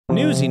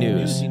Newsy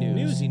news.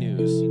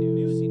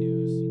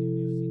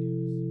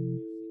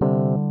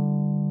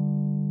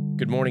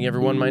 Good morning,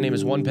 everyone. My name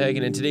is Onepeg,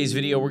 and in today's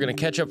video, we're going to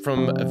catch up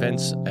from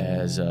events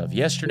as of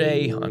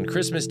yesterday on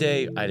Christmas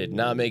Day. I did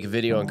not make a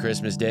video on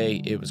Christmas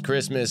Day. It was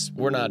Christmas.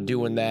 We're not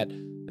doing that.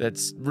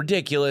 That's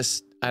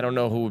ridiculous. I don't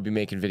know who would be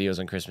making videos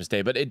on Christmas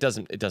Day, but it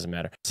doesn't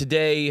matter.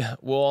 Today,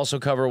 we'll also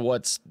cover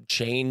what's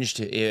changed.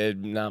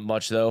 Not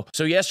much, though.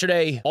 So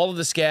yesterday, all of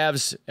the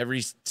scavs, every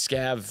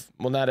scav,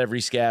 well, not every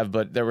scav,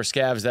 but there were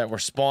scavs that were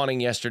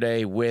spawning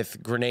yesterday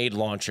with grenade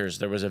launchers.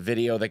 There was a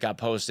video that got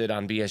posted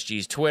on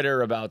BSG's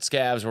Twitter about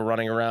scavs were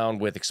running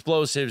around with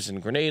explosives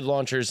and grenade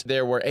launchers.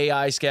 There were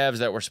AI scavs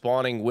that were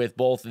spawning with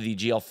both the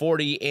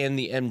GL40 and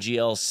the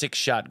MGL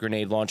 6-shot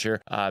grenade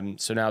launcher.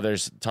 So now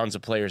there's tons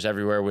of players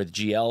everywhere with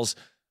GLs.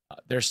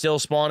 They're still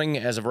spawning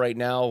as of right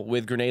now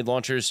with grenade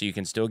launchers, so you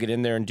can still get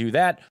in there and do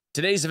that.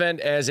 Today's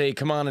event, as a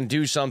come on and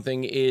do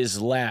something,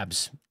 is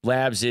labs.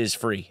 Labs is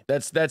free.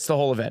 That's the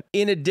whole event.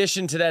 In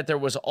addition to that, there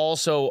was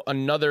also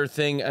another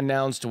thing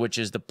announced, which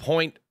is the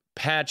point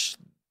patch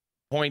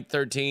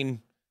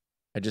 0.13.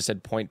 I just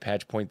said point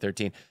patch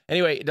 0.13.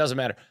 Anyway, it doesn't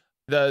matter.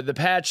 The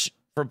patch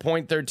for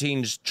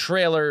 0.13's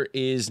trailer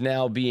is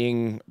now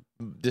being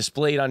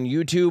displayed on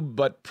YouTube,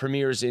 but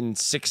premieres in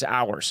 6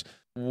 hours.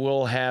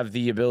 We'll have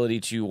the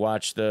ability to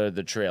watch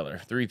the trailer.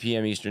 3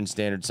 p.m. Eastern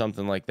Standard,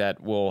 something like that.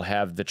 We'll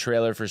have the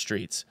trailer for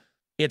Streets.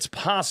 It's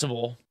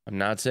possible, I'm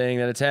not saying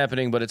that it's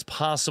happening, but it's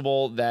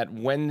possible that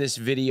when this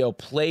video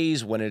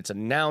plays, when it's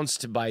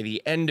announced, by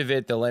the end of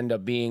it, there'll end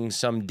up being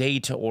some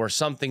date or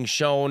something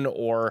shown,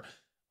 or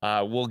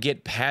we'll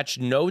get patch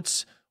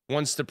notes.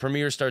 Once the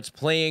premiere starts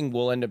playing,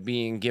 we'll end up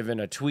being given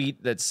a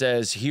tweet that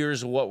says,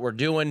 here's what we're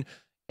doing,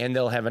 and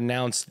they'll have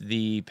announced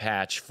the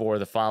patch for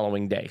the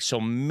following day. So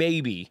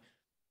maybe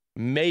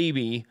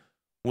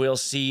we'll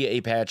see a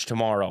patch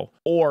tomorrow,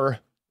 or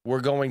we're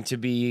going to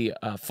be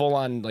full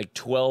on like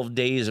 12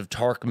 days of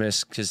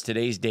Tarkmas, because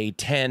today's day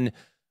 10.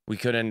 We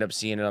could end up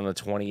seeing it on the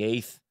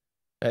 28th.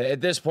 At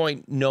this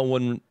point, no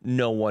one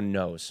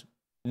knows.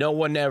 No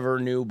one ever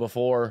knew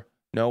before.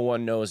 No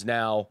one knows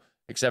now,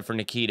 except for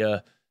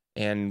Nikita,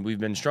 and we've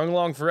been strung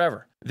along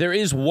forever. There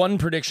is one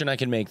prediction I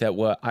can make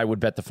that I would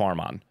bet the farm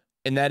on,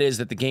 and that is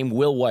that the game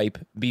will wipe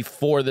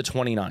before the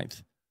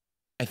 29th.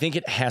 I think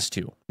it has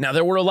to. Now,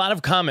 there were a lot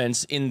of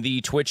comments in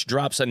the Twitch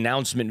drops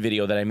announcement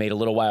video that I made a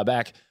little while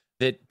back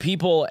that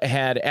people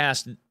had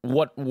asked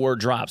what were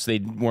drops. They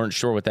weren't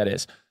sure what that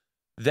is.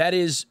 That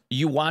is,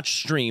 you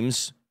watch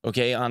streams,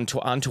 okay, on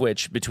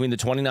Twitch between the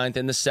 29th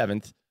and the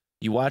 7th.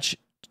 You watch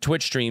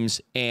Twitch streams,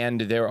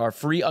 and there are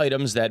free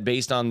items that,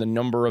 based on the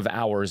number of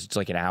hours, it's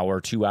like an hour,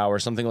 2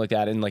 hours, something like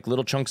that, in like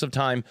little chunks of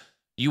time,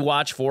 you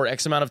watch for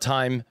X amount of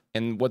time,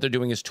 and what they're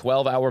doing is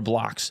 12-hour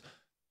blocks.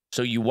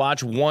 So you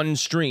watch one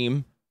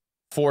stream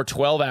for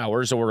 12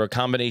 hours, or a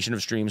combination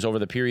of streams over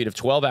the period of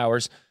 12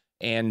 hours,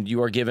 and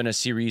you are given a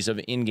series of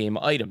in-game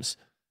items.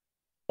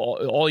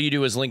 All you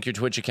do is link your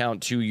Twitch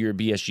account to your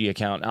BSG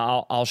account.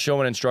 I'll show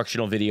an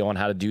instructional video on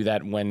how to do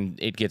that when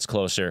it gets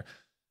closer.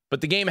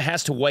 But the game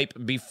has to wipe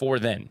before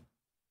then.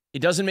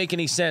 It doesn't make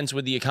any sense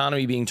with the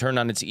economy being turned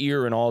on its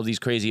ear and all of these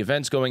crazy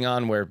events going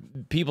on where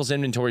people's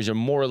inventories are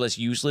more or less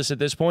useless at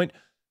this point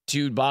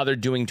to bother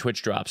doing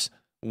Twitch drops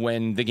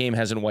when the game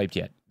hasn't wiped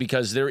yet,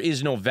 because there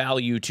is no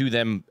value to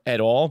them at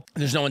all.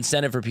 There's no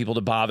incentive for people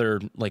to bother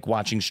like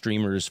watching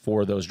streamers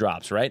for those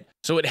drops, right?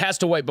 So it has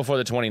to wipe before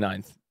the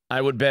 29th.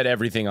 I would bet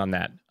everything on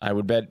that. I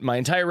would bet my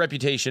entire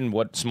reputation,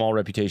 what small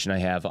reputation I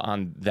have,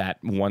 on that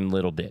one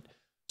little bit.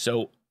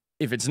 So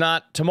if it's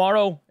not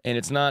tomorrow and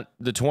it's not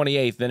the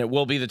 28th, then it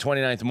will be the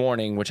 29th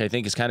morning, which I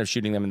think is kind of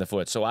shooting them in the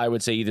foot. So I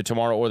would say either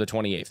tomorrow or the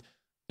 28th.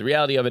 The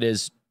reality of it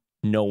is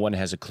no one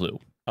has a clue.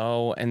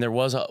 Oh, and there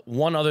was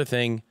one other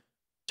thing.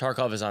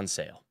 Tarkov is on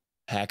sale.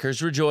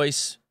 Hackers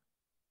rejoice.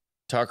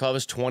 Tarkov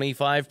is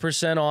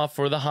 25% off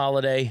for the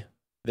holiday.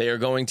 They are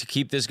going to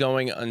keep this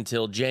going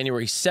until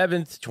January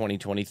 7th,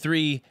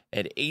 2023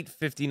 at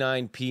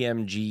 8:59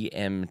 p.m.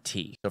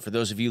 GMT. So for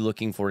those of you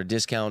looking for a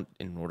discount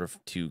in order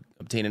to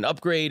obtain an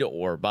upgrade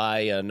or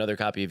buy another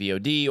copy of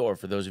VOD, or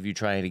for those of you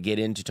trying to get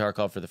into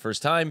Tarkov for the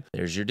first time,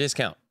 there's your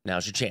discount.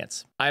 Now's your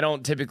chance. I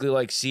don't typically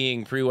like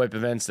seeing pre-wipe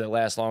events that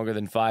last longer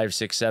than 5,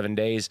 6, 7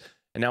 days,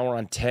 and now we're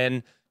on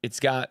 10. It's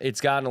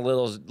gotten a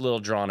little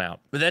drawn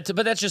out, but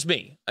that's just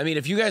me. I mean,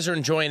 if you guys are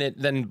enjoying it,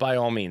 then by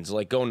all means,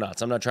 like, go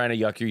nuts. I'm not trying to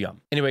yuck your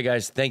yum. Anyway,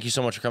 guys, thank you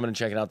so much for coming and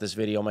checking out this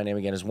video. My name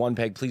again is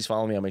Onepeg. Please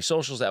follow me on my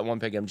socials at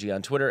OnePegMG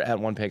on Twitter, at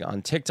Onepeg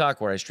on TikTok,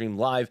 where I stream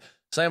live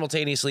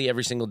simultaneously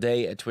every single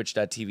day at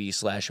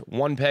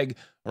twitch.tv/Onepeg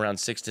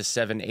around 6 to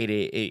 7,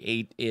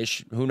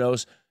 8-ish, who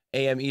knows,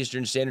 a.m.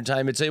 Eastern Standard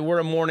Time. We're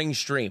a morning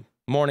stream.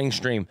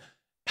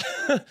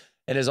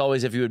 And as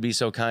always, if you would be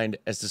so kind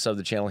as to sub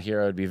the channel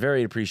here, I would be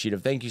very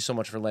appreciative. Thank you so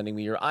much for lending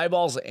me your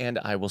eyeballs, and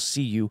I will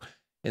see you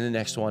in the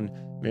next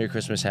one. Merry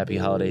Christmas, Happy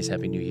Holidays,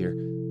 Happy New Year.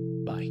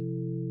 Bye.